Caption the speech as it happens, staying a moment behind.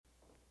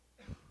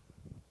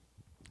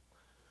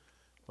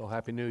Well,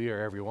 Happy New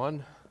Year,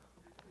 everyone.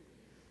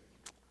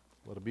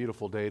 What a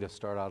beautiful day to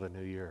start out a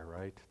new year,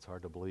 right? It's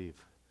hard to believe.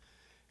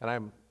 And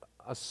I'm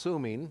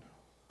assuming,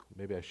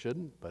 maybe I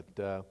shouldn't,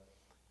 but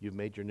you've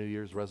made your New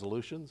Year's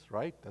resolutions,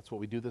 right? That's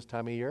what we do this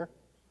time of year.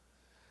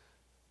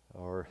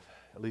 Or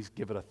at least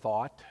give it a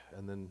thought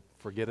and then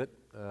forget it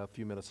a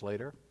few minutes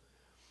later.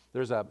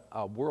 There's a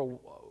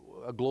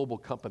global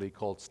company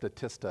called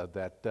Statista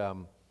that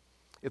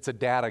it's a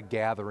data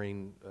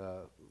gathering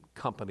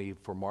company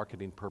for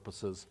marketing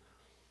purposes.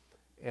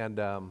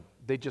 And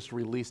they just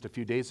released a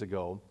few days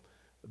ago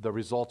the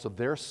results of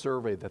their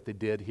survey that they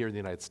did here in the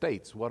United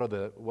States. What are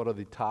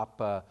the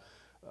top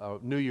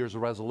New Year's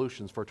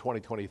resolutions for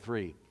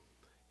 2023?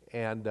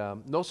 And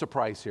no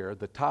surprise here,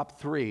 the top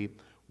three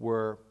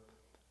were: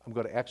 I'm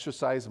going to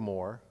exercise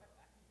more,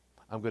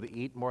 I'm going to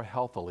eat more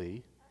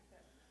healthily,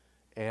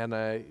 and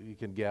you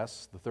can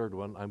guess the third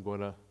one, I'm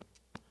going to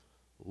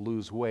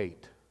lose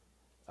weight.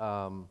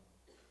 I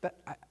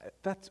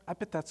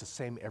bet that's the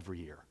same every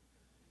year.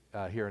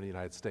 Here in the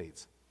United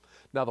States.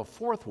 Now the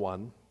fourth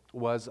one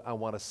was I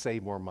want to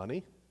save more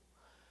money.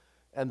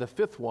 And the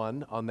fifth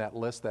one on that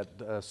list,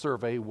 that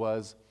survey,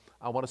 was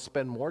I want to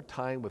spend more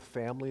time with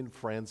family and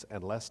friends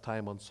and less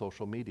time on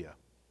social media.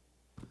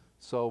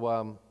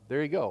 So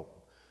there you go.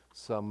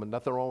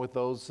 Nothing wrong with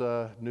those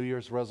New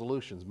Year's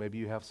resolutions. Maybe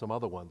you have some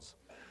other ones.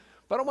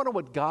 But I wonder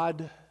what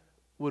God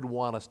would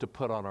want us to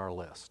put on our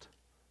list.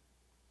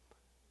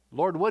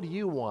 Lord, what do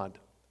you want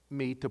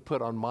me to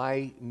put on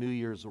my New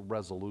Year's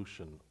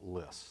resolution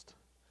list?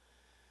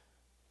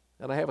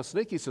 And I have a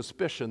sneaky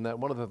suspicion that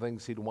one of the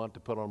things he'd want to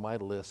put on my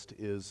list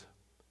is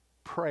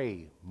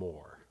pray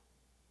more.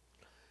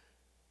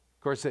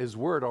 Of course, his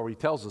word already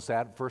tells us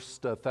that. 1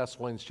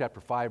 Thessalonians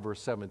chapter 5,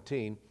 verse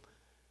 17,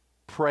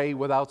 pray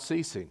without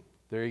ceasing.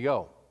 There you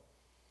go.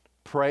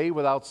 Pray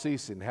without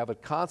ceasing. Have a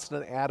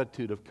constant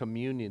attitude of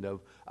communion,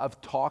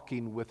 of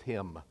talking with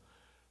him.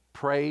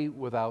 Pray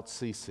without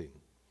ceasing.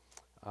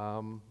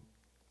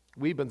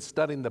 We've been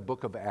studying the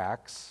book of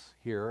Acts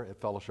here at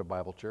Fellowship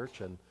Bible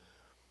Church, and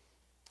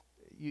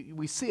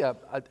we see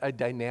a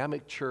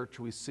dynamic church.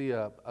 We see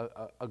a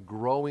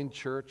growing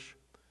church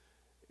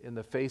in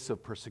the face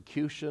of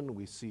persecution.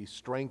 We see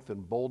strength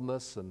and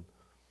boldness, and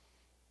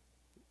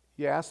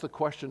you ask the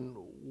question,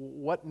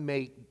 what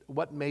made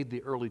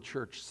the early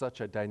church such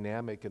a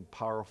dynamic and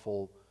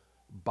powerful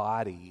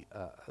body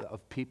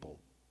of people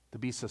to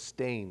be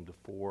sustained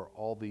for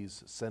all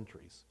these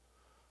centuries?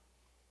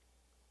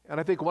 And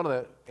I think one of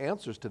the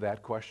answers to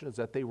that question is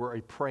that they were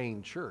a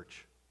praying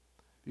church.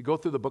 If you go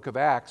through the book of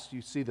Acts,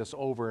 you see this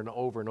over and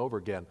over and over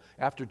again.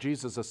 After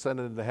Jesus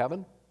ascended into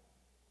heaven,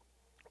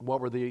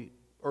 what were the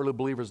early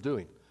believers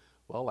doing?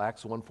 Well,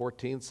 Acts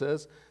 1:14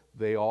 says,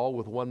 they all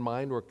with one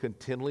mind were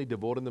continually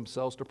devoting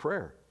themselves to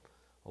prayer,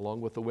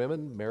 along with the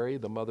women, Mary,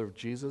 the mother of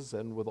Jesus,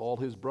 and with all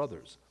his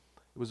brothers.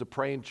 It was a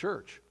praying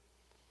church.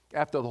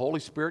 After the Holy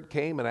Spirit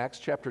came in Acts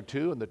chapter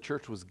 2 and the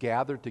church was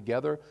gathered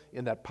together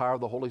in that power of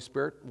the Holy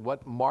Spirit,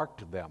 what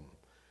marked them?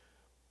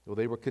 Well,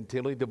 they were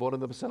continually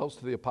devoting themselves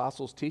to the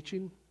apostles'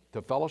 teaching,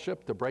 to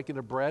fellowship, to breaking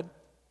of bread,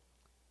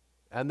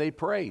 and they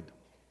prayed,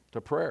 to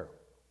prayer.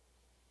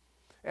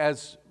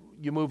 As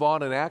you move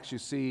on in Acts, you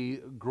see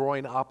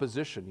growing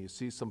opposition. You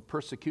see some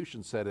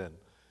persecution set in.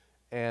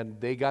 And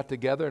they got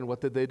together, and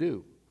what did they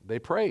do? They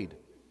prayed.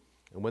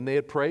 And when they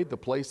had prayed, the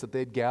place that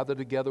they'd gathered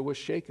together was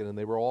shaken, and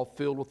they were all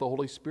filled with the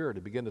Holy Spirit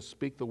and began to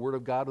speak the word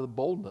of God with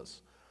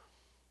boldness.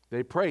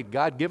 They prayed,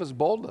 God, give us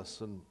boldness,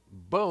 and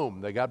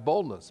boom, they got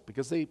boldness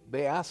because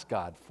they asked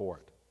God for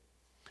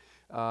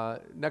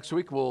it. Next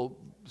week, we'll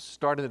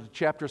start into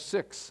chapter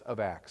 6 of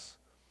Acts.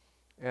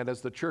 And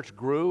as the church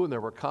grew and there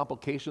were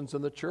complications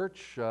in the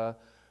church,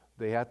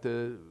 they had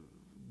to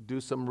do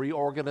some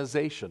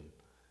reorganization.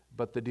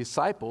 But the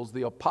disciples,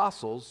 the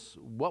apostles,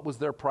 what was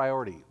their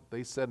priority?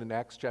 They said in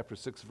Acts chapter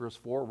 6, verse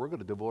 4, we're going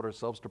to devote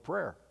ourselves to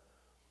prayer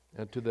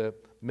and to the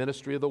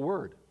ministry of the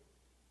word.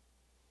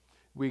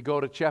 We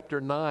go to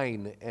chapter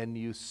 9 and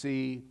you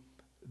see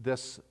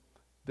this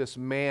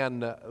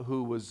man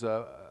who was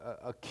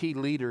a key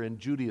leader in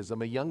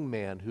Judaism, a young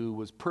man who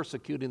was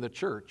persecuting the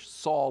church,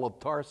 Saul of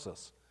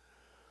Tarsus.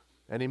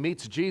 And he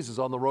meets Jesus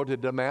on the road to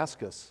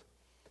Damascus.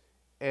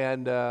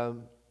 And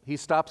he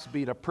stops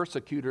being a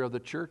persecutor of the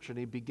church and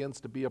he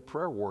begins to be a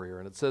prayer warrior.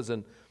 And it says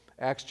in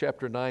Acts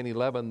chapter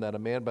 9:11 that a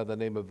man by the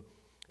name of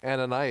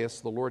Ananias,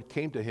 the Lord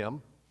came to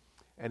him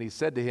and he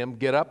said to him,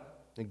 get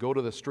up and go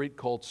to the street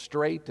called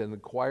Straight and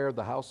inquire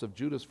the house of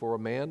Judas for a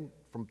man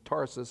from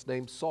Tarsus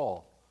named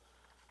Saul.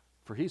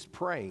 For he's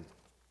praying.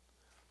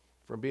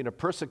 From being a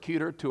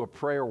persecutor to a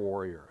prayer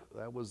warrior.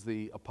 That was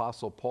the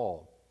Apostle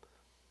Paul.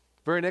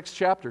 Very next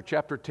chapter,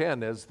 chapter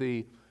 10, as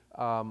the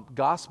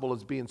gospel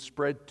is being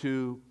spread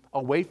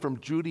away from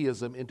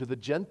Judaism into the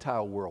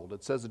Gentile world.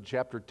 It says in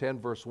chapter 10,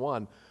 verse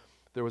 1,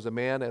 there was a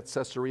man at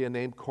Caesarea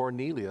named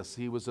Cornelius.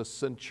 He was a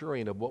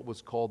centurion of what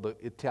was called the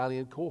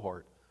Italian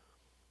cohort.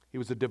 He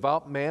was a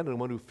devout man and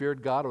one who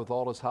feared God with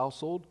all his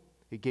household.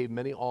 He gave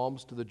many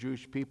alms to the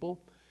Jewish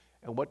people.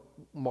 And what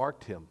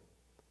marked him?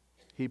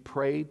 He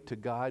prayed to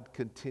God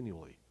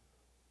continually.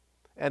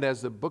 And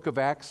as the book of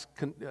Acts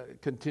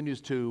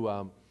continues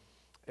to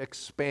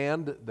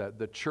expand,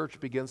 the church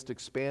begins to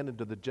expand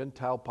into the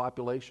Gentile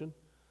population,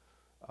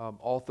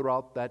 all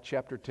throughout that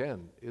chapter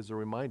 10 is a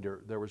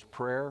reminder there was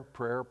prayer,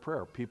 prayer,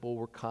 prayer. People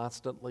were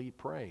constantly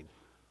praying.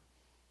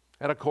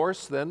 And of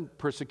course, then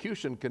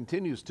persecution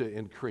continues to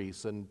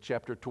increase. In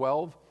chapter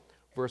 12,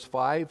 verse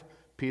 5,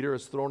 Peter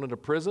is thrown into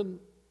prison,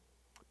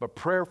 but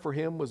prayer for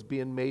him was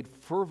being made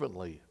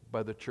fervently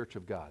by the church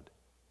of God.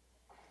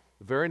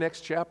 The very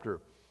next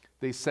chapter,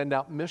 they send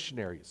out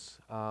missionaries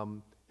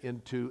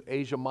into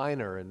Asia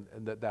Minor, and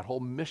that whole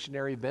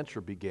missionary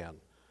venture began.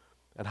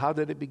 And how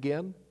did it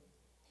begin?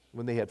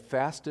 When they had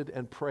fasted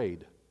and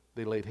prayed,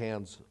 they laid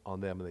hands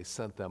on them and they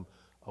sent them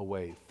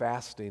away,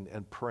 fasting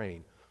and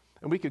praying.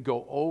 And we could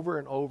go over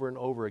and over and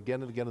over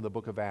again and again in the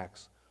book of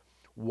Acts.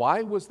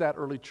 Why was that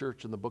early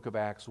church in the book of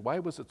Acts, why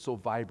was it so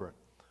vibrant?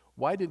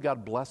 Why did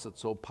God bless it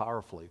so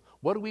powerfully?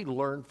 What do we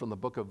learn from the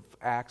book of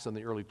Acts and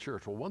the early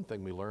church? Well, one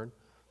thing we learned,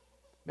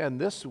 man,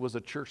 this was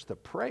a church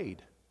that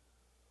prayed.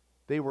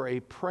 They were a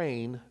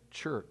praying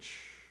church.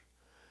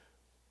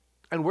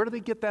 And where did they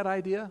get that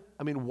idea?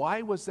 I mean,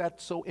 why was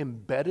that so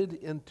embedded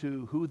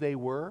into who they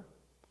were?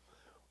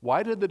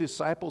 Why did the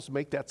disciples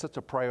make that such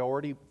a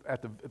priority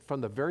from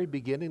the very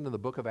beginning in the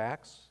book of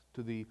Acts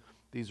to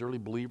these early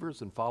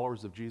believers and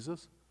followers of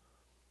Jesus?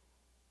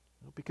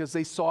 Because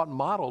they saw it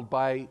modeled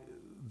by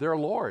their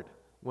Lord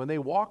when they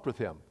walked with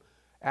him.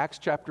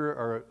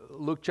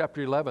 Luke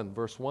chapter 11,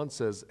 verse 1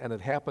 says, "And it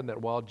happened that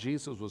while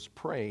Jesus was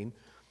praying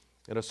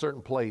in a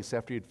certain place,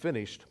 after he had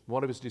finished,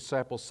 one of his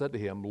disciples said to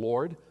him,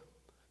 'Lord,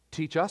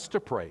 teach us to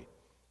pray,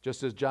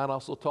 just as John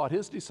also taught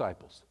his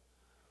disciples.'"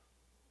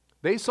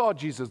 They saw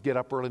Jesus get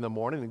up early in the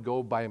morning and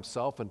go by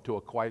himself into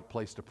a quiet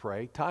place to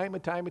pray, time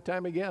and time and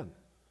time again.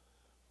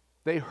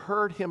 They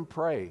heard him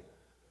pray.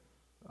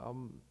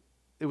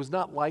 It was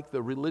not like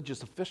the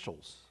religious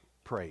officials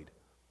prayed.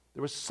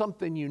 There was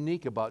something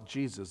unique about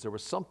Jesus. There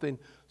was something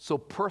so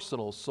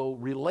personal, so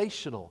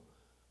relational.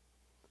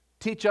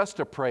 Teach us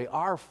to pray,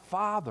 "Our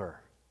Father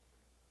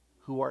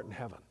who art in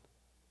heaven."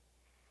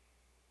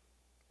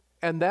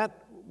 And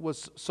that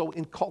was so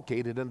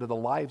inculcated into the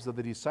lives of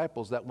the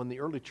disciples that when the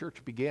early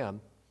church began,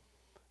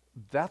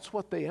 that's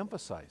what they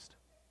emphasized.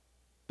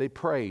 They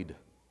prayed.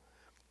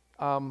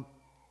 And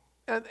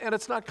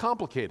it's not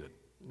complicated.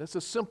 This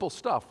is simple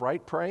stuff,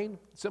 right? Praying,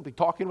 simply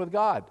talking with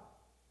God.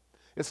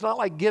 It's not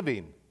like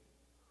giving.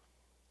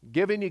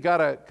 Giving, you got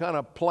to kind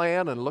of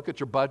plan and look at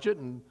your budget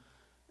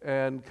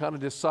and kind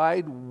of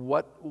decide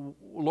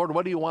Lord,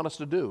 what do you want us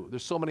to do?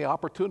 There's so many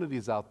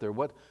opportunities out there.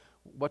 What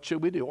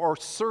should we do? Or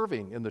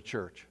serving in the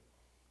church.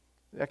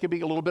 That can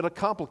be a little bit of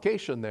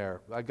complication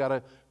there. I got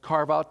to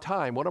carve out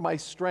time. What are my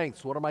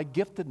strengths? What are my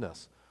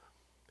giftedness?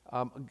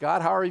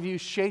 God, how have you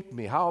shaped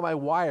me? How am I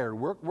wired?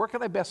 Where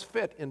can I best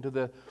fit into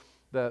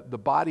the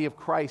body of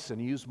Christ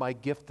and use my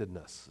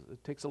giftedness?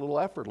 It takes a little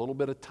effort, a little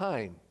bit of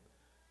time.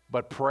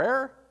 But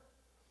prayer?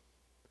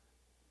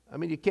 I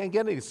mean, you can't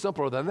get any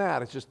simpler than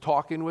that. It's just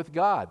talking with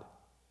God.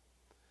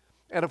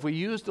 And if we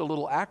used a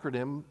little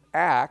acronym,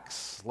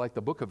 ACTS, like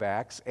the book of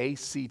Acts,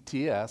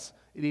 ACTS,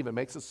 it even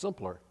makes it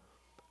simpler.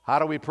 How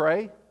do we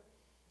pray?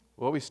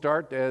 Well, we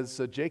start,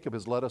 as Jacob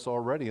has led us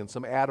already, in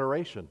some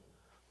adoration.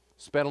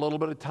 Spend a little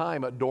bit of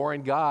time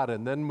adoring God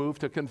and then move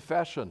to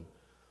confession.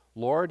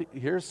 Lord,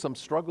 here's some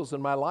struggles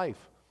in my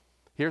life.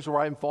 Here's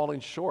where I'm falling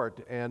short,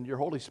 and your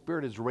Holy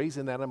Spirit is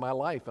raising that in my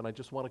life, and I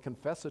just want to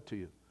confess it to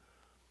you.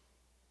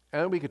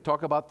 And we could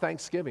talk about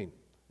Thanksgiving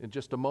in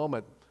just a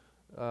moment.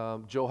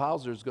 Joe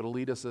Hauser is going to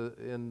lead us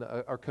in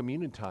our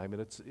communion time,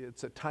 and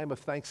it's a time of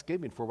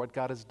thanksgiving for what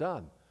God has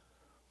done.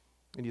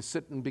 And you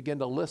sit and begin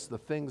to list the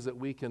things that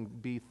we can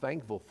be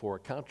thankful for,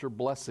 count your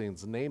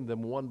blessings, name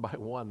them one by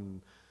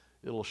one.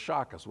 It'll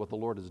shock us what the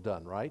Lord has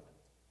done, right?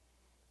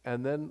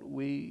 And then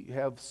we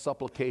have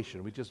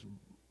supplication. We just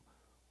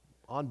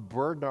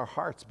unburden our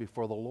hearts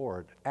before the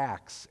Lord.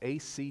 Acts,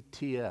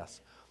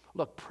 A-C-T-S.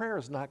 Look, prayer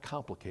is not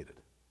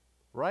complicated,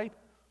 right?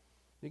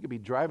 You can be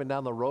driving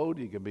down the road.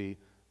 You can be,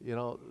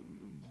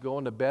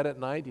 going to bed at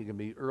night. You can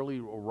be early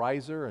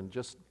riser and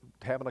just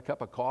having a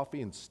cup of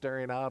coffee and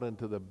staring out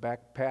into the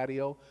back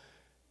patio.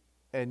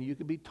 And you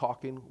can be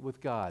talking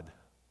with God.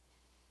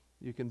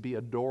 You can be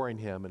adoring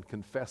him and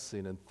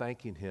confessing and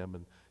thanking him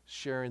and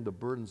sharing the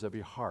burdens of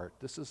your heart.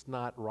 This is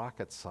not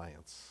rocket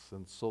science.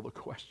 And so the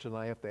question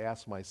I have to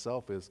ask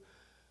myself is,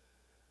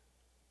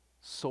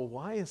 so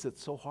why is it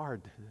so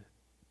hard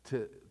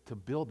to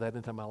build that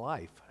into my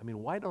life? I mean,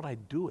 why don't I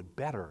do it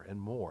better and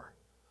more?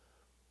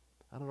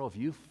 I don't know if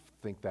you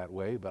think that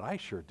way, but I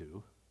sure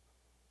do.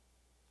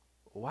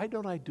 Why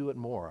don't I do it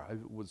more? I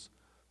was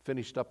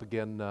finished up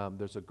again.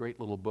 There's a great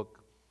little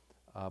book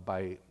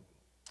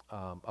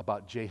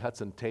about J.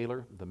 Hudson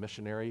Taylor, the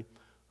missionary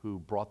who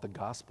brought the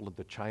gospel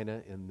into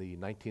China in the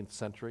 19th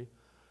century.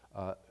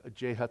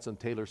 J. Hudson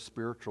Taylor's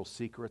Spiritual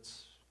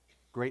Secrets.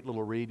 Great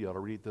little read. You ought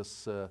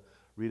to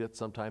read it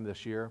sometime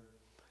this year.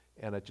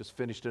 And I just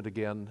finished it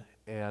again,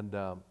 and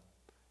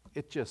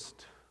it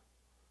just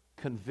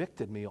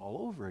convicted me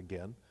all over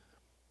again.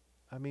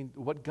 I mean,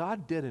 what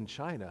God did in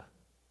China,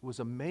 It was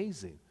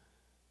amazing.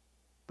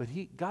 But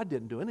God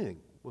didn't do anything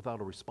without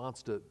a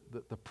response to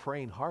the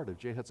praying heart of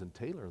J. Hudson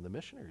Taylor and the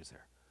missionaries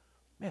there.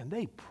 Man,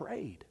 they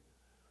prayed.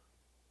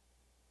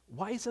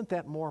 Why isn't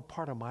that more a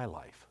part of my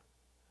life?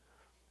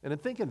 And in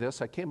thinking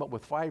this, I came up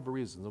with 5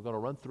 reasons. I'm going to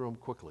run through them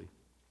quickly.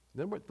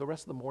 Then the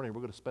rest of the morning,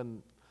 we're going to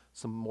spend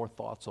some more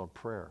thoughts on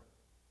prayer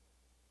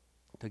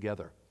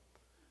together.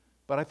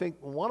 But I think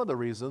one of the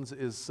reasons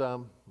is,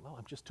 I'm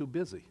just too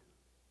busy.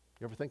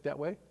 You ever think that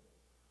way?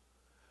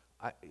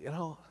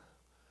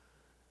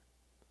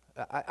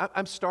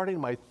 I'm starting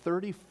my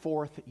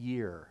 34th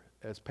year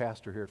as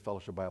pastor here at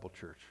Fellowship Bible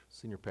Church,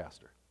 senior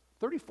pastor.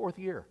 34th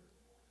year.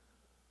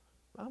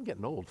 I'm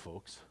getting old,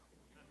 folks.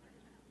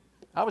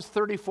 I was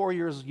 34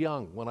 years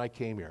young when I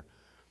came here.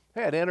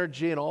 I had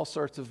energy and all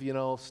sorts of,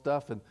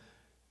 stuff. And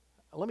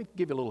let me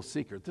give you a little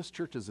secret. This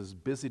church is as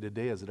busy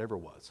today as it ever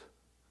was.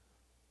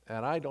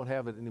 And I don't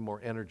have any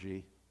more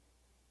energy.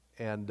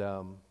 And,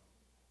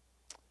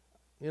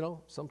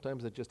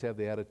 sometimes I just have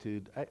the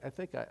attitude, I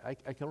think I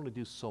can only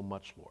do so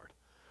much, Lord.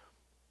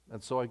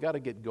 And so I've got to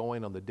get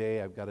going on the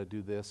day. I've got to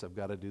do this. I've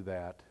got to do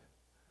that.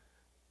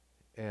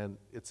 And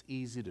it's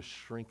easy to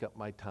shrink up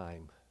my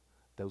time,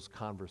 those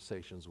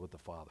conversations with the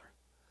Father.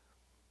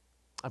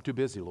 I'm too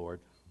busy, Lord,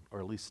 or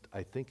at least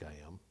I think I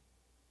am.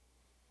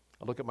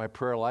 I look at my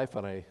prayer life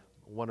and I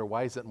wonder,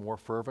 why is it more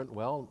fervent?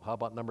 Well, how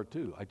about number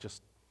 2? I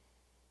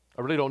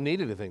really don't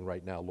need anything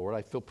right now, Lord.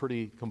 I feel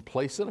pretty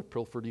complacent. I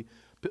feel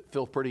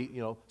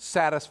pretty,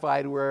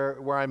 satisfied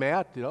where I'm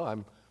at.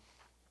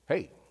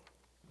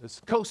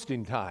 It's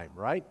coasting time,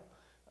 right?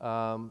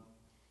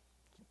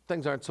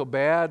 Things aren't so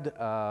bad.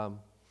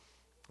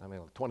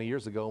 20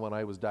 years ago when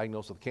I was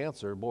diagnosed with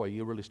cancer, boy,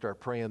 you really start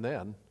praying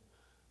then.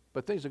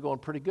 But things are going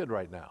pretty good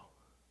right now.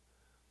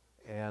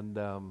 And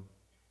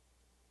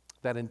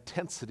that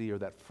intensity or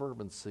that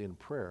fervency in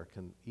prayer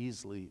can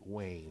easily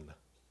wane.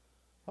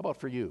 How about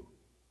for you?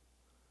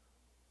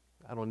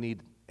 I don't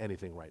need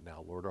anything right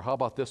now, Lord. Or how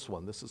about this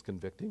one? This is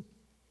convicting.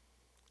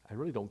 I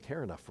really don't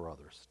care enough for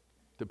others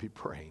to be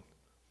praying.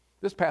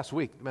 This past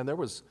week, man, there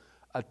was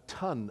a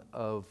ton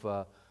of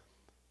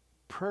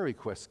prayer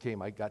requests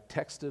came. I got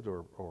texted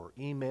or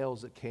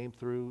emails that came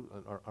through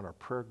on our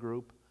prayer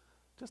group.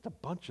 Just a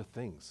bunch of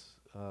things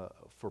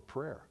for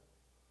prayer.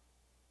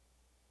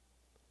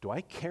 Do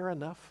I care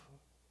enough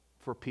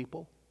for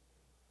people?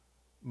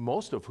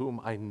 Most of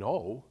whom I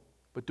know,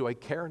 but do I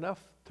care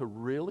enough to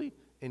really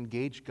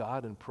engage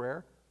God in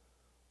prayer?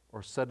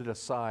 Or set it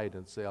aside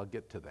and say, I'll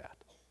get to that?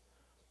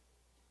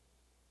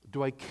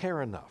 Do I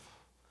care enough?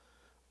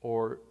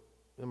 Or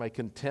am I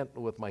content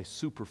with my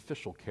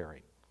superficial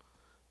caring?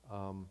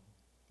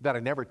 That I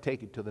never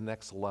take it to the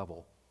next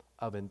level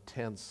of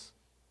intense,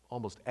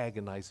 almost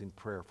agonizing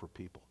prayer for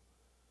people.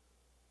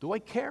 Do I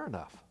care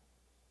enough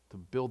to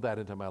build that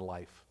into my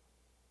life?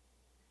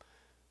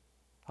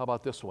 How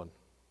about this one?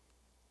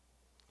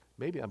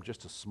 Maybe I'm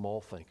just a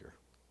small thinker.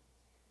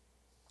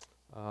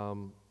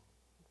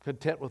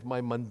 Content with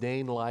my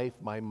mundane life,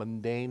 my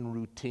mundane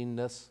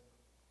routineness,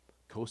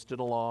 coasted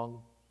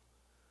along.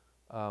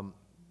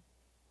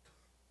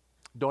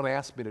 Don't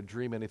ask me to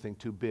dream anything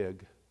too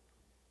big.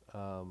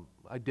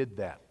 I did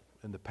that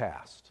in the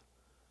past.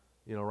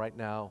 Right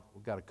now,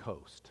 we've got to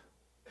coast.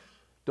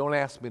 Don't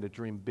ask me to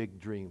dream big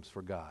dreams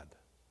for God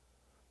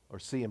or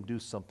see Him do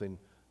something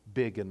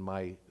big in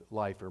my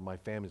life or my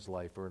family's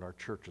life or in our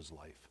church's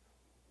life.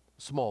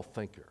 Small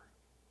thinker.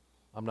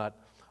 I'm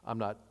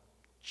not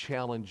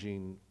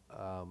challenging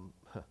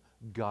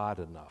God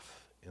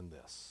enough in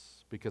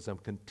this because I'm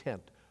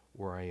content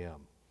where I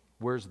am.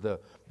 Where's the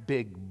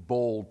big,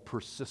 bold,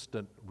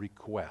 persistent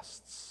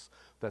requests?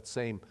 That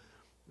same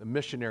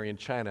missionary in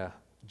China,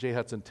 J.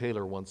 Hudson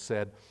Taylor, once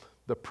said,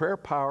 the prayer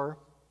power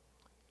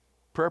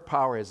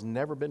has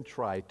never been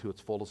tried to its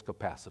fullest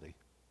capacity.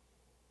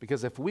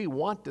 Because if we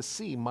want to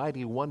see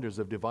mighty wonders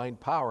of divine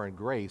power and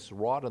grace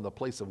wrought in the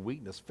place of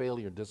weakness,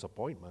 failure, and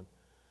disappointment,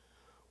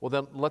 well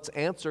then let's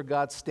answer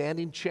God's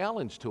standing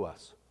challenge to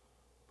us.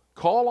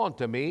 Call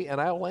unto me,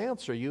 and I will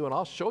answer you, and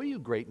I'll show you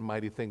great and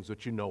mighty things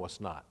which you know us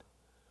not.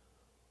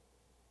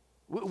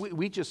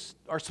 We just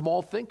are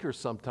small thinkers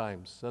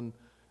sometimes, and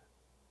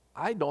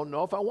I don't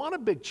know if I want a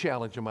big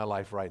challenge in my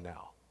life right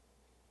now.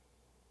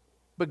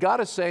 But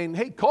God is saying,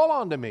 hey, call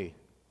on to me.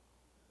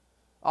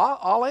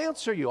 I'll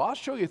answer you. I'll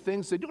show you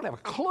things that you don't have a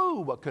clue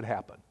what could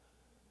happen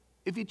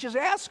if you just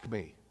ask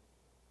me.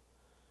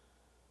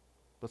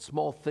 But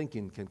small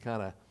thinking can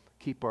kind of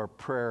keep our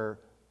prayer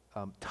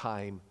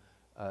time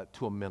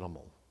to a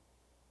minimal.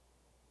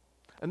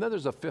 And then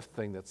there's a fifth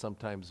thing that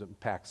sometimes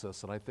impacts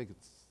us, and I think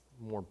it's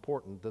more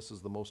important. This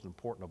is the most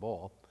important of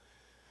all.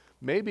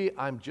 Maybe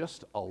I'm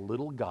just a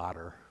little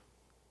Godder.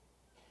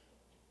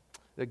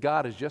 That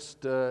God is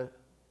just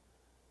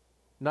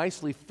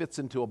nicely fits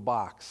into a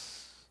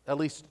box, at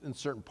least in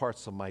certain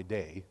parts of my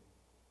day.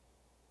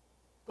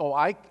 Oh,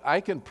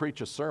 I can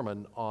preach a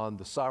sermon on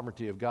the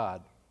sovereignty of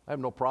God. I have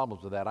no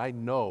problems with that. I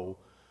know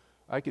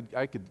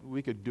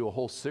we could do a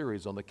whole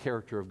series on the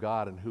character of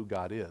God and who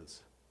God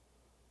is.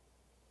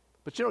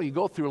 But you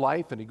go through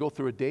life and you go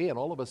through a day and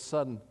all of a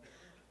sudden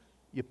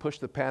you push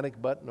the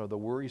panic button or the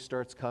worry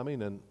starts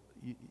coming, and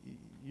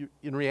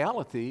in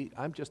reality,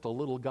 I'm just a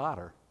little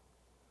Godder.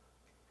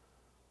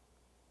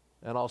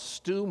 And I'll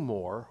stew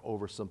more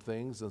over some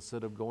things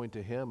instead of going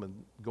to Him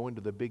and going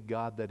to the big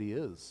God that He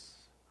is.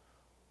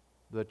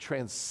 The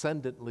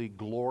transcendently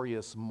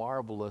glorious,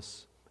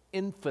 marvelous,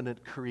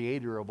 infinite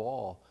creator of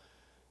all,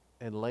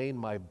 and laying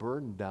my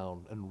burden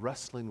down and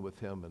wrestling with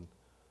Him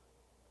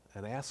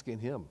and asking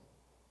Him.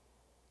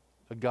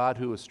 A God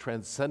who is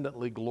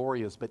transcendently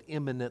glorious but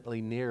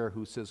imminently near,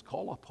 who says,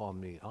 call upon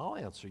me, I'll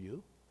answer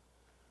you.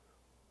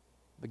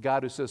 The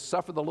God who says,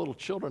 suffer the little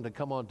children to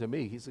come unto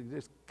me. He says,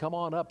 just come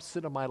on up,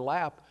 sit on my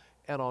lap,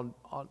 and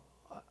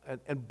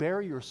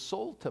bear your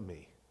soul to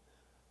me.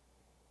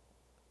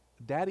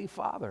 Daddy,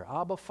 Father,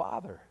 Abba,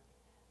 Father.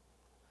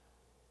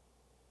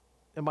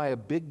 Am I a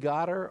big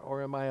Godder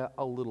or am I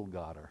a little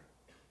Godder?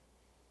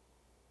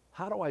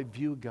 How do I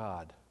view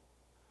God?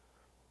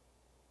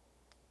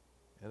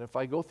 And if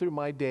I go through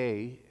my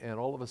day and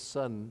all of a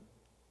sudden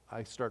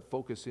I start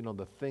focusing on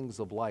the things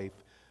of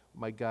life,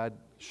 my God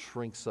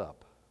shrinks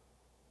up.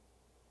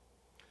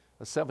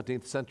 A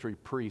 17th century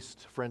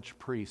priest, French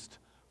priest,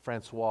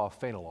 Francois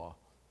Fénelon,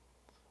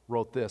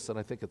 wrote this, and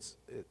I think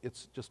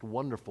it's just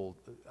wonderful,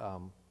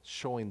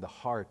 showing the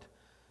heart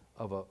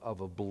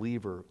of a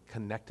believer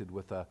connected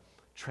with a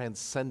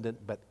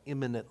transcendent but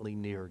imminently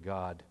near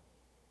God.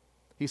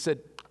 He said,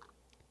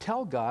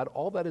 tell God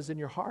all that is in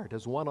your heart,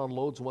 as one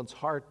unloads one's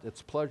heart,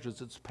 its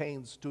pleasures, its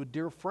pains, to a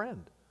dear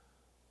friend.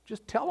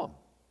 Just tell Him.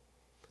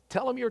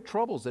 Tell Him your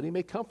troubles, that He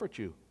may comfort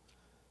you.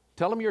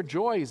 Tell Him your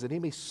joys, that He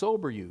may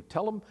sober you.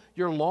 Tell Him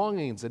your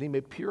longings, that He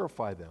may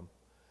purify them.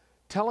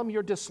 Tell Him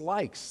your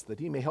dislikes, that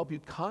He may help you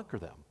conquer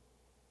them.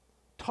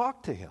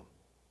 Talk to Him.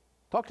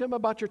 Talk to Him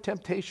about your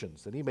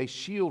temptations, that He may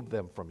shield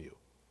them from you.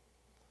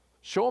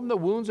 Show Him the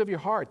wounds of your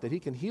heart, that He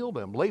can heal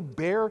them. Lay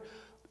bare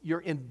your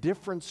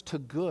indifference to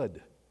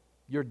good,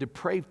 your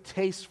depraved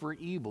taste for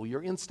evil,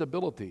 your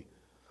instability.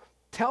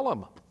 Tell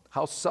Him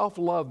how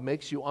self-love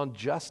makes you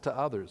unjust to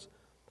others,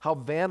 how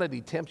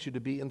vanity tempts you to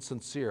be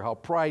insincere, how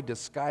pride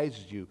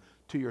disguises you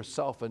to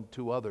yourself and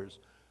to others.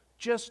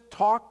 Just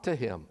talk to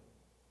Him.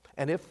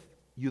 And if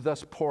you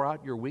thus pour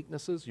out your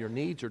weaknesses, your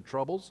needs, your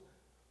troubles,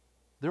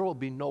 there will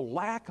be no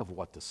lack of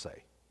what to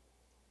say.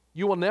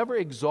 You will never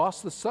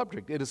exhaust the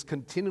subject. It is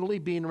continually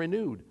being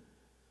renewed.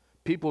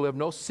 People who have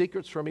no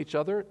secrets from each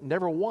other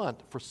never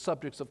want for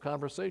subjects of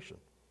conversation.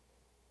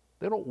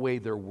 They don't weigh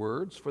their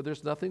words, for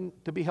there's nothing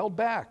to be held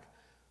back.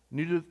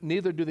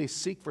 Neither do they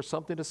seek for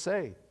something to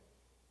say.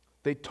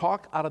 They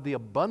talk out of the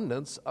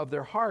abundance of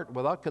their heart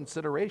without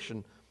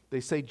consideration.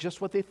 They say just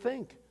what they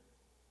think.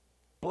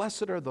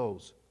 Blessed are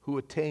those who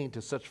attain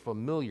to such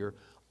familiar,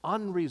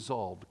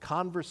 unresolved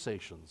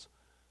conversations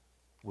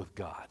with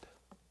God.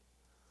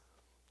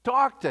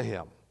 Talk to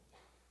Him.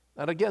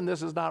 And again,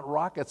 this is not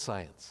rocket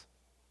science.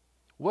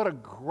 What a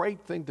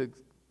great thing to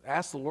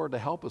ask the Lord to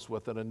help us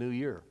with in a new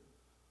year.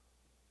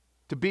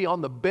 To be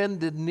on the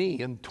bended knee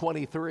in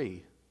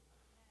 23.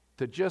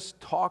 To just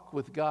talk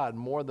with God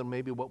more than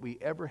maybe what we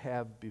ever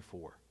have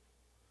before.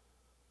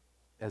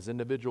 As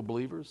individual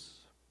believers,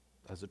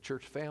 as a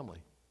church family.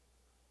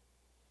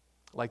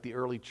 Like the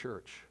early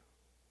church.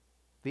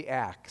 The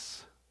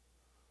Acts.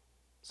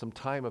 Some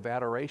time of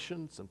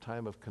adoration, some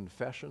time of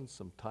confession,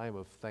 some time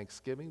of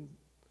thanksgiving,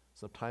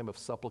 some time of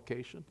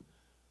supplication.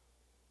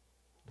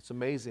 It's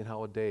amazing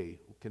how a day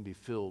can be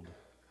filled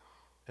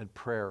and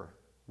prayer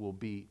will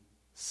be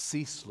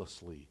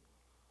ceaselessly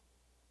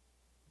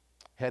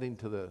heading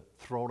to the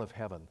throne of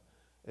heaven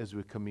as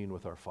we commune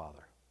with our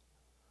Father.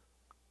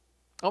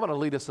 I'm going to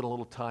lead us in a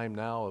little time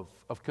now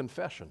of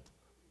confession.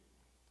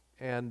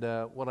 And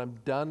when I'm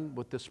done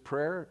with this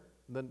prayer,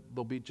 then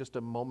there'll be just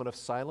a moment of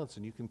silence,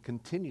 and you can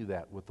continue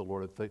that with the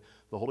Lord. If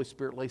the Holy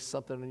Spirit lays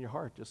something in your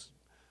heart, just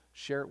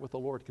share it with the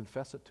Lord,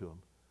 confess it to Him.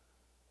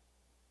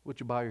 Would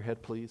you bow your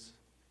head, please?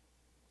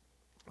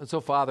 And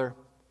so, Father,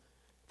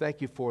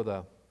 thank you for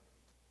the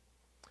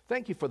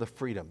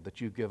freedom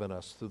that you've given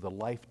us through the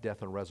life,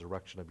 death, and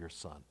resurrection of your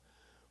Son.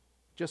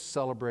 Just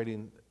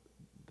celebrating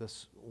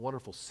this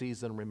wonderful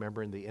season,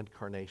 remembering the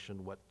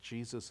incarnation, what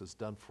Jesus has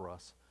done for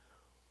us,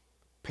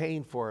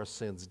 paying for our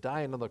sins,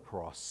 dying on the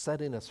cross,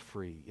 setting us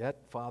free. Yet,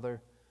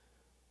 Father,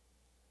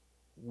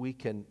 we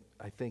can,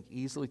 I think,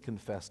 easily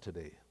confess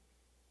today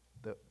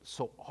that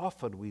so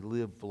often we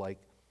live like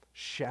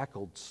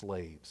shackled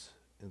slaves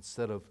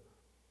instead of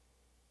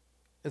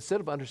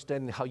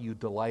understanding how you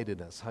delight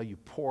in us, how you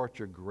pour out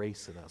your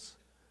grace in us.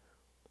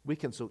 We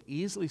can so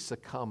easily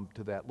succumb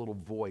to that little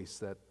voice,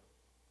 that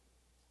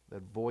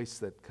voice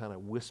that kind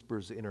of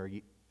whispers in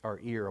our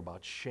ear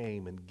about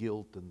shame and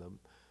guilt and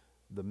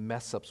the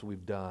mess-ups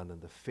we've done and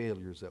the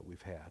failures that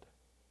we've had.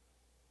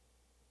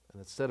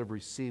 And instead of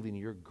receiving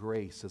your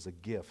grace as a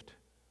gift,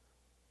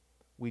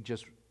 we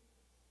just,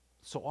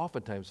 so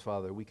oftentimes,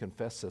 Father, we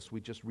confess this, we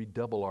just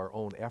redouble our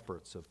own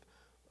efforts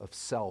of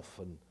self,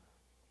 and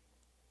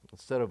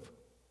instead of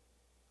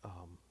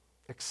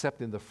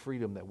accepting the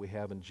freedom that we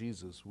have in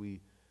Jesus,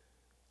 we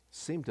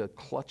seem to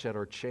clutch at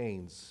our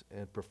chains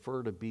and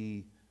prefer to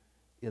be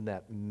in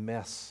that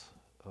mess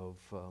of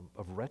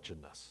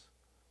wretchedness.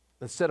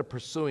 Instead of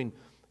pursuing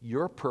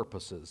your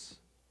purposes,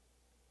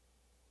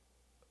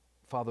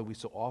 Father, we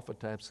so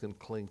oftentimes can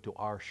cling to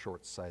our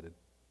short-sighted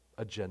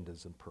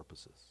agendas and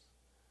purposes.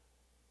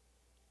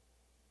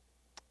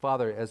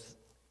 Father,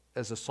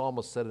 as the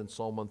psalmist said in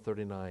Psalm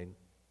 139,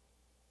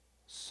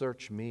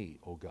 search me,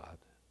 O God,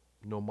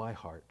 know my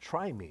heart,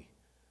 try me,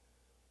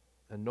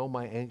 and know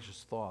my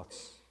anxious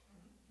thoughts,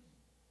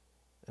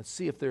 and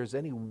see if there is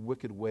any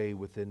wicked way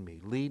within me.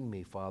 Lead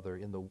me, Father,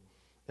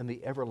 in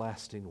the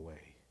everlasting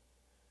way.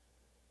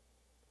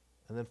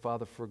 And then,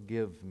 Father,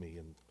 forgive me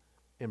and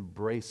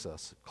embrace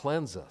us,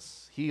 cleanse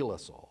us, heal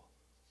us all.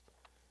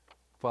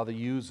 Father,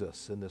 use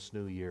us in this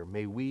new year.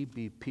 May we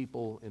be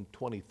people in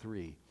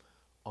 23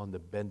 on the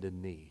bended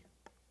knee.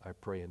 I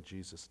pray in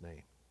Jesus'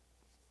 name.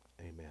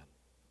 Amen.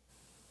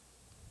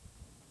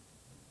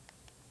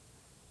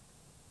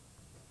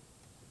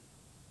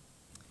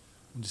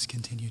 We'll just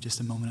continue, just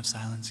a moment of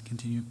silence,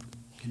 continue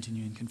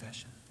in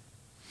confession.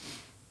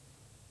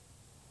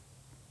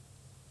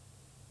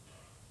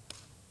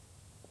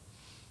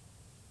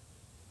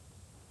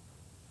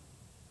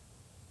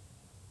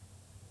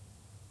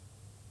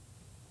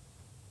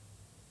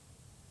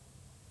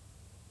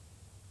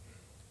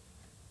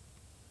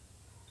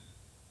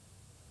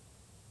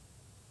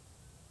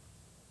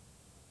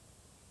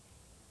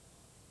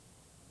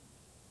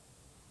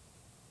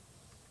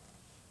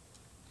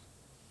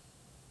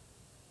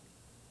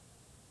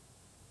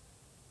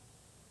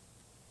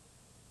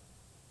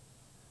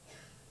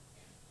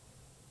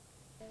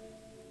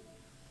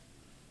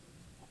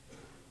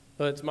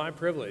 Well, it's my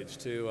privilege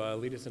to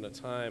lead us in a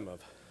time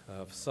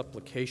of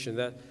supplication.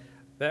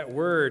 That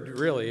word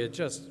really, it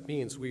just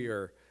means we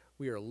are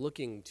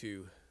looking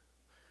to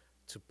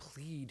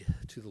plead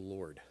to the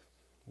Lord.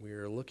 We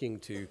are looking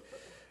to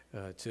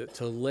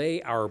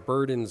lay our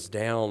burdens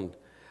down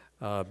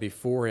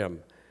before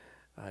Him,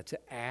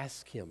 to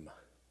ask Him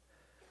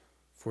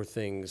for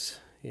things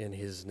in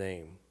His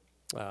name.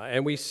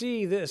 And we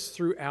see this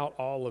throughout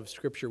all of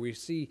Scripture. We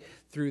see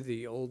through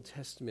the Old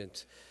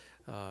Testament.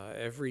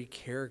 Every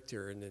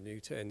character in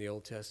the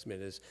Old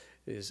Testament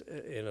is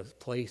in a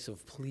place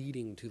of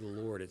pleading to the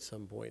Lord at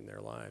some point in their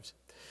lives.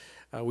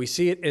 We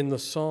see it in the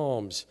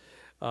Psalms.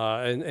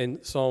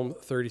 And Psalm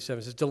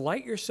 37 says,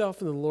 "Delight yourself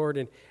in the Lord,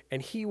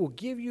 and He will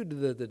give you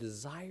the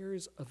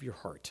desires of your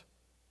heart.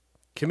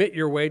 Commit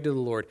your way to the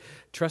Lord.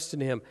 Trust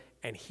in Him,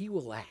 and He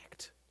will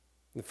act."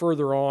 And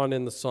further on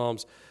in the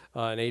Psalms,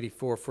 in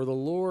 84, "For the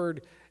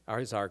Lord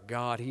is our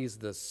God. He's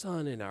the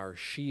sun and our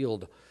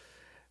shield.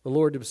 The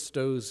Lord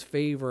bestows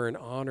favor and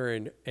honor,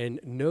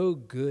 and no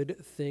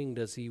good thing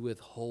does He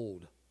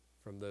withhold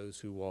from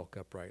those who walk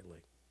uprightly."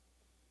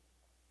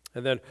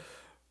 And then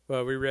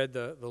we read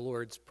the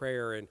Lord's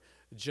Prayer, and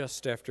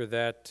just after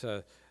that,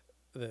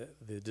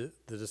 the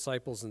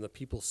disciples and the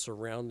people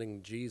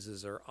surrounding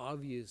Jesus are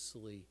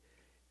obviously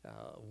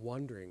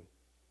wondering,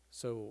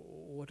 so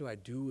what do I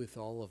do with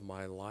all of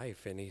my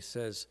life? And He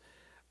says,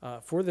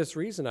 for this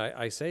reason,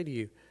 I say to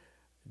you,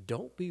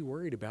 don't be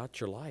worried about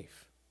your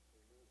life,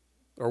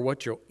 or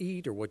what you'll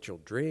eat, or what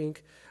you'll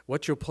drink,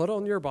 what you'll put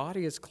on your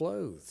body as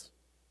clothes.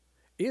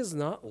 Is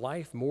not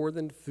life more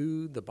than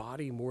food, the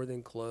body more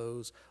than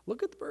clothes?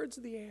 Look at the birds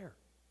of the air.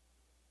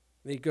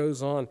 And He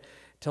goes on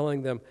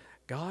telling them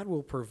God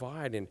will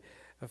provide. And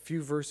a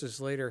few verses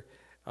later,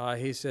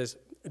 He says,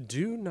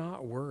 do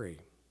not worry.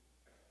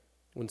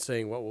 When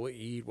saying what will we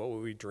eat, what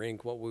will we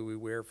drink, what will we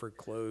wear for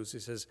clothes, He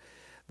says,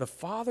 the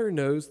Father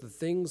knows the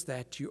things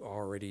that you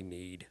already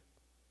need.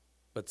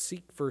 But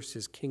seek first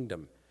His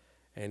kingdom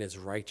and His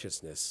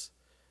righteousness,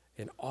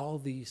 and all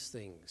these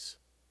things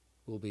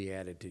will be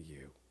added to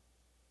you.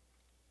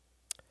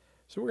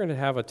 So we're going to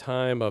have a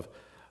time of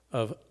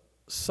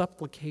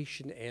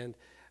supplication and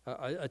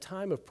a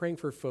time of praying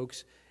for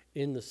folks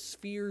in the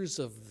spheres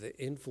of the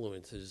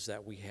influences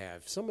that we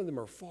have. Some of them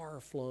are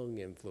far-flung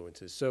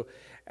influences. So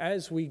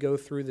as we go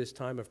through this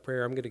time of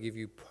prayer, I'm going to give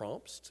you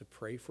prompts to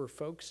pray for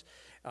folks,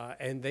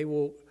 and they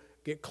will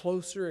get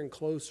closer and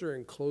closer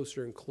and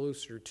closer and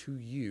closer to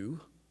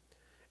you.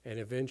 And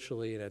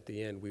eventually, and at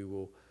the end, we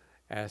will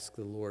ask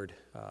the Lord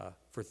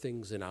for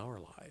things in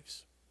our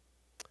lives.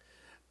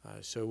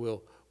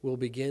 So we'll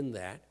begin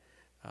that,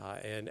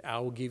 and I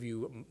will give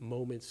you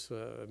moments,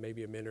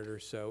 maybe a minute or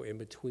so, in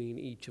between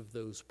each of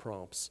those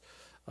prompts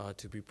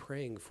to be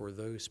praying for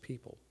those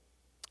people,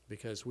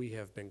 because we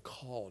have been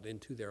called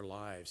into their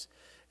lives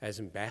as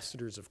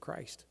ambassadors of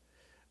Christ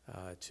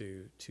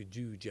to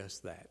do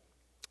just that.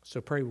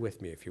 So pray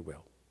with me, if you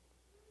will.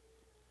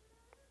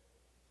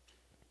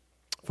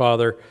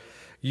 Father,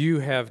 you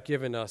have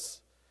given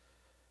us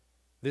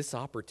this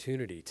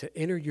opportunity to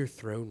enter your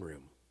throne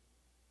room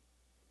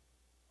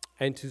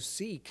and to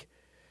seek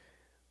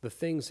the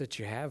things that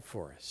you have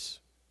for us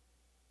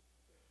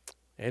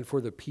and for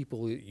the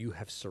people that you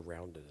have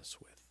surrounded us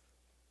with.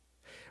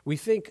 We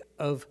think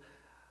of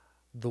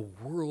the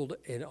world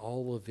and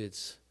all of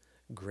its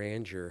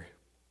grandeur,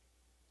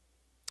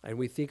 and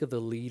we think of the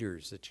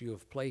leaders that you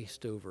have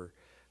placed over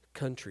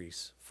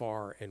countries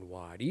far and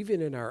wide,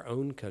 even in our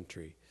own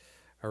country.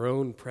 our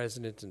own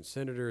presidents and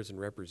senators and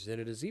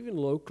representatives, even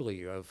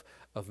locally of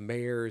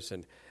mayors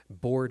and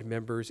board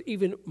members,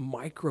 even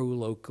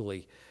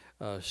micro-locally,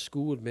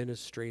 school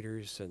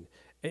administrators,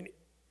 and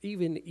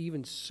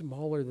even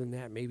smaller than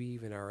that, maybe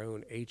even our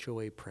own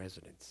HOA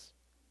presidents.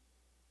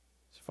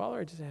 So, Father,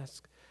 I just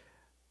ask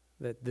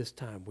that this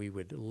time we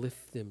would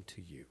lift them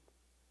to you.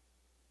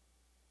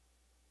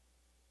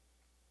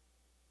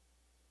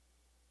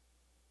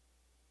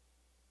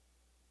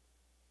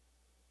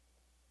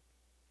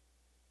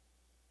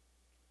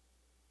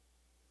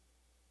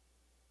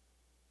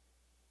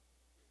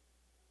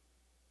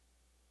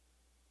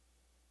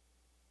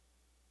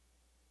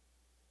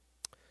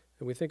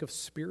 And we think of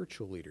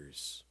spiritual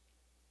leaders.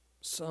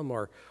 Some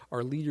are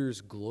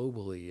leaders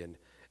globally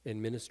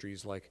in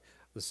ministries like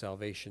the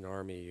Salvation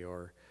Army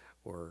or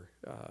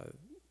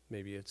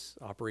maybe it's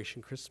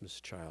Operation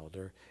Christmas Child,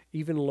 or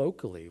even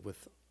locally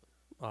with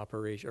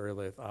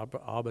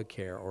Abba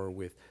Care or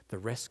with the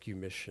Rescue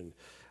Mission.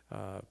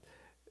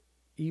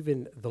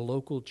 Even the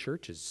local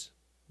churches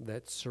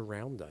that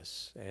surround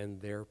us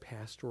and their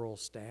pastoral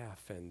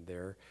staff and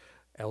their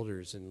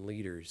elders and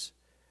leaders,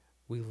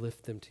 we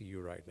lift them to you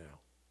right now.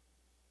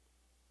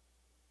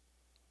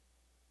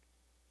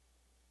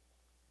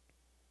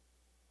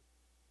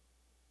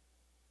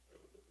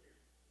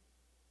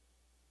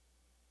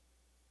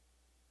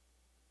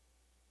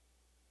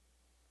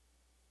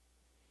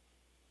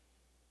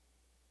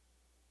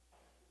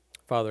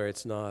 Father,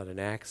 it's not an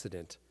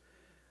accident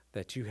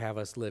that you have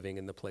us living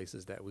in the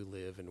places that we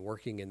live and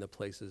working in the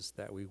places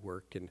that we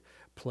work and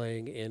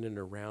playing in and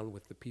around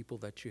with the people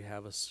that you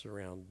have us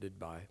surrounded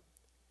by.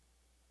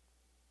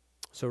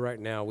 So right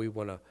now we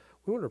want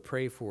to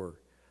pray for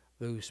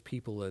those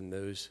people in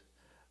those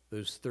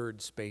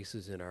third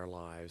spaces in our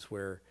lives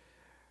where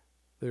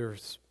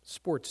there's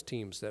sports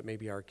teams that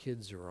maybe our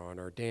kids are on,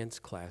 or dance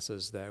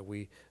classes that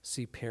we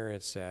see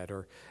parents at,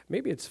 or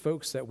maybe it's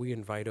folks that we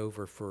invite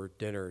over for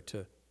dinner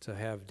to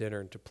have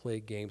dinner and to play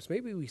games.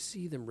 Maybe we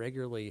see them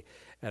regularly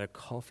at a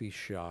coffee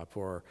shop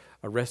or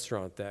a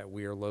restaurant that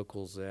we are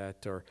locals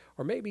at, or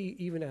maybe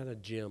even at a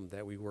gym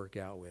that we work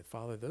out with.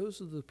 Father,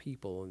 those are the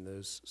people in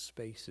those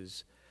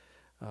spaces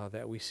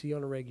that we see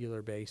on a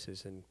regular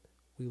basis, and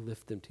we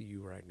lift them to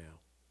you right now.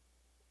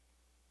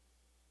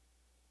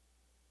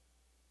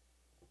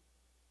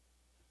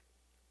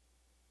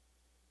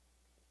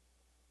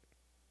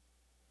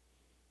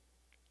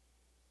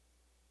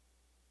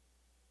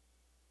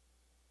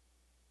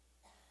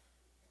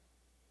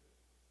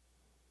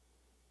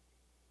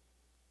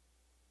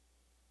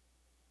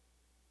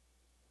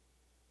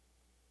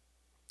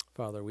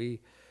 Father, we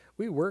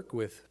work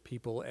with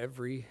people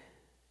every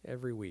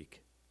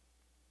week.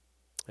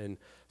 And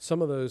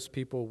some of those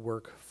people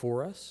work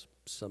for us.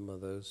 Some of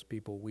those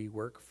people we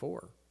work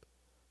for.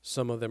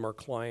 Some of them are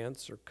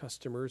clients or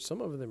customers.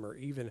 Some of them are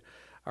even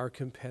our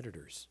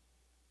competitors.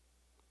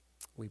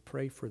 We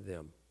pray for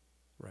them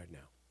right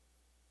now.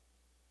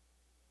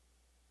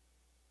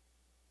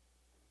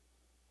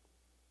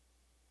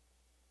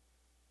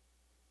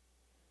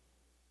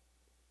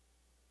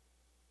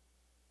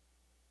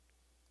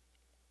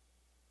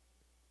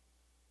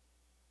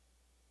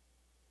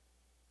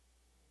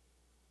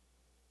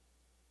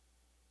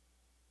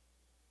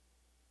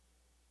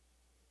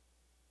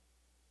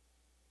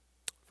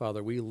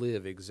 Father, we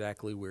live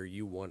exactly where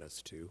you want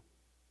us to.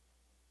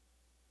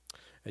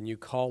 And you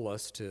call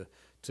us to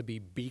be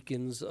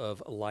beacons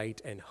of light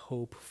and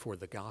hope for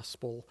the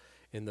gospel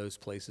in those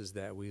places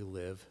that we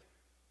live.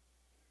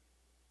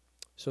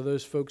 So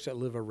those folks that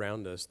live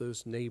around us,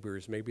 those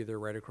neighbors, maybe they're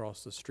right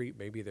across the street,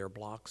 maybe they're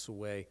blocks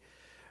away,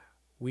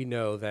 we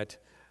know that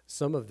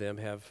some of them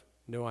have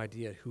no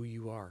idea who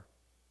you are.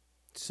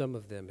 Some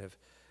of them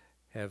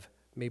have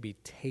maybe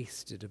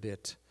tasted a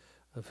bit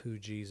of who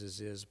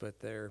Jesus is, but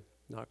they're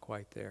not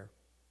quite there.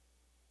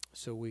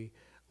 So we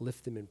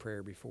lift them in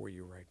prayer before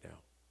you right now.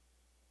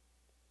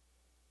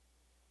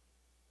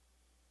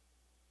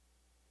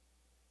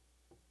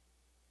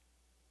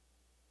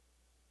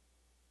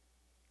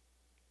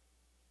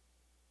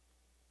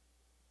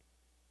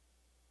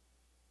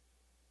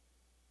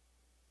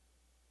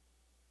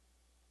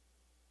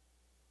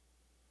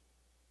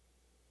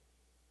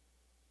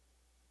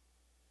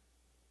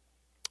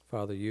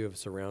 Father, you have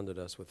surrounded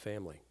us with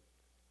family.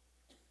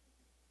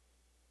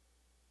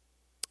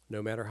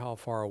 No matter how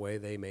far away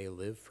they may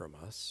live from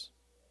us,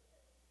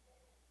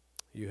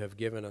 you have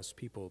given us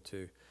people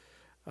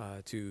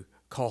to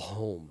call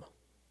home.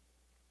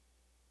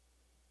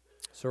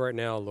 So right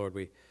now, Lord,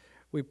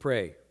 we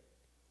pray.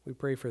 We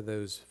pray for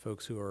those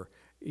folks who are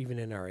even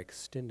in our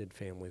extended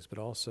families, but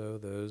also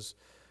those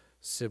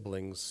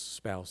siblings,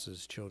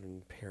 spouses,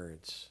 children,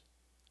 parents.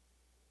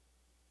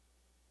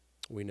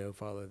 We know,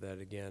 Father, that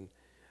again,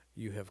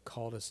 you have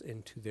called us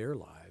into their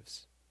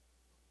lives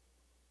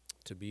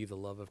to be the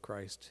love of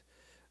Christ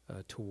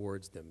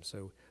towards them.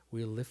 So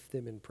we lift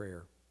them in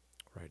prayer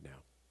right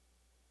now.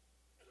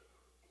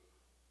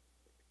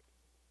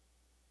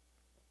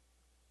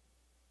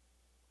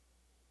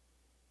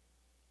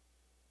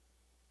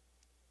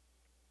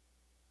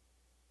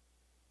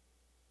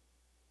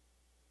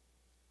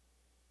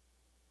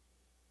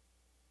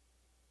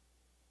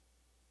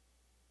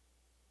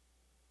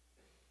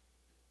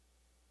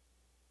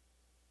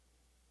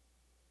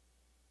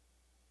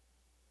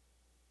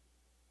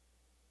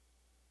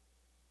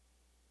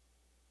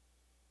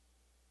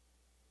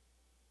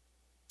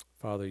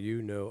 Father,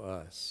 you know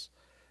us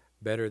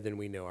better than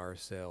we know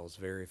ourselves.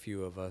 Very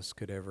few of us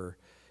could ever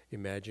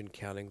imagine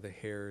counting the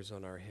hairs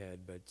on our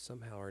head, but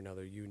somehow or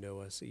another you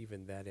know us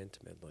even that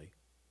intimately.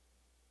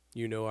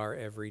 You know our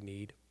every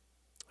need,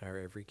 our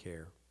every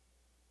care.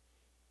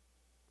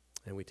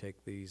 And we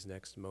take these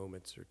next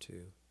moments or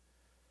two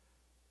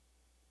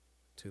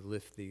to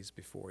lift these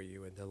before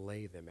you and to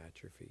lay them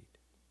at your feet.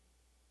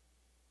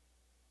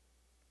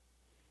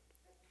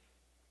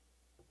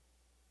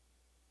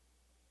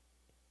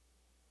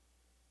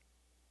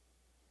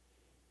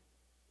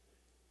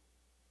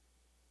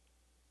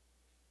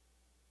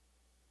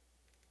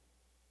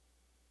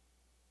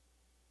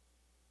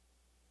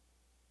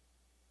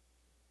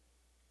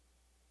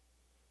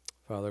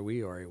 Father,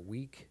 we are a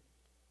weak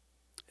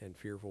and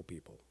fearful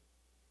people,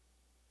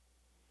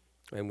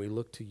 and we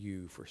look to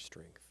you for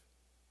strength.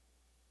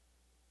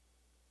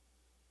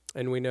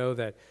 And we know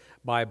that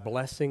by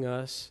blessing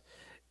us,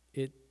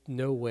 it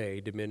no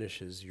way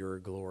diminishes your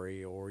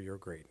glory or your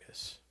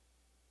greatness.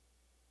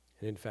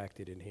 And in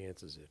fact, it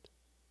enhances it.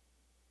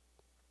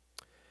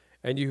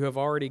 And you have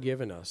already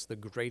given us the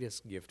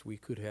greatest gift we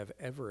could have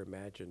ever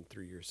imagined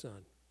through your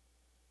Son.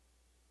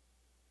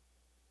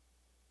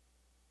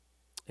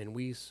 And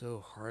we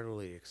so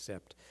heartily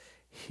accept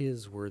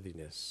his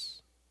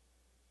worthiness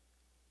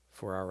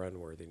for our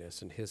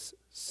unworthiness and his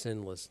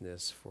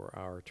sinlessness for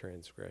our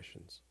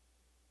transgressions,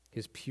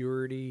 his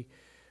purity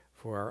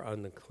for our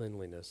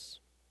uncleanliness,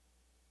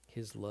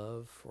 his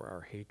love for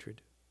our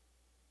hatred.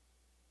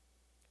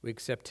 We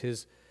accept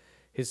his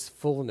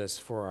fullness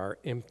for our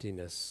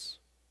emptiness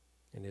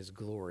and his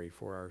glory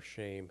for our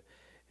shame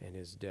and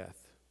his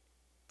death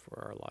for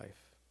our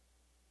life.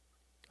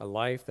 A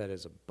life that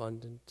is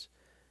abundant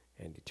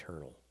and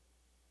eternal.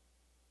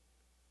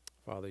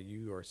 Father,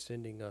 you are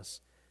sending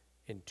us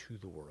into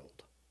the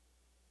world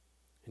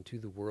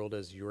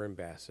as your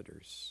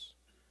ambassadors.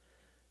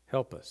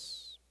 Help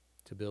us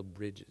to build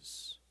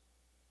bridges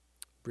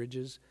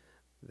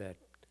that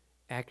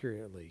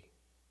accurately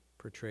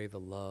portray the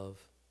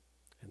love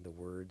and the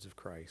words of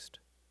Christ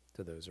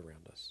to those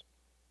around us.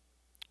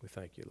 We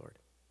thank you, Lord,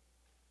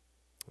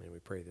 and we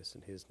pray this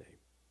in his name.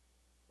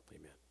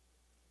 Amen.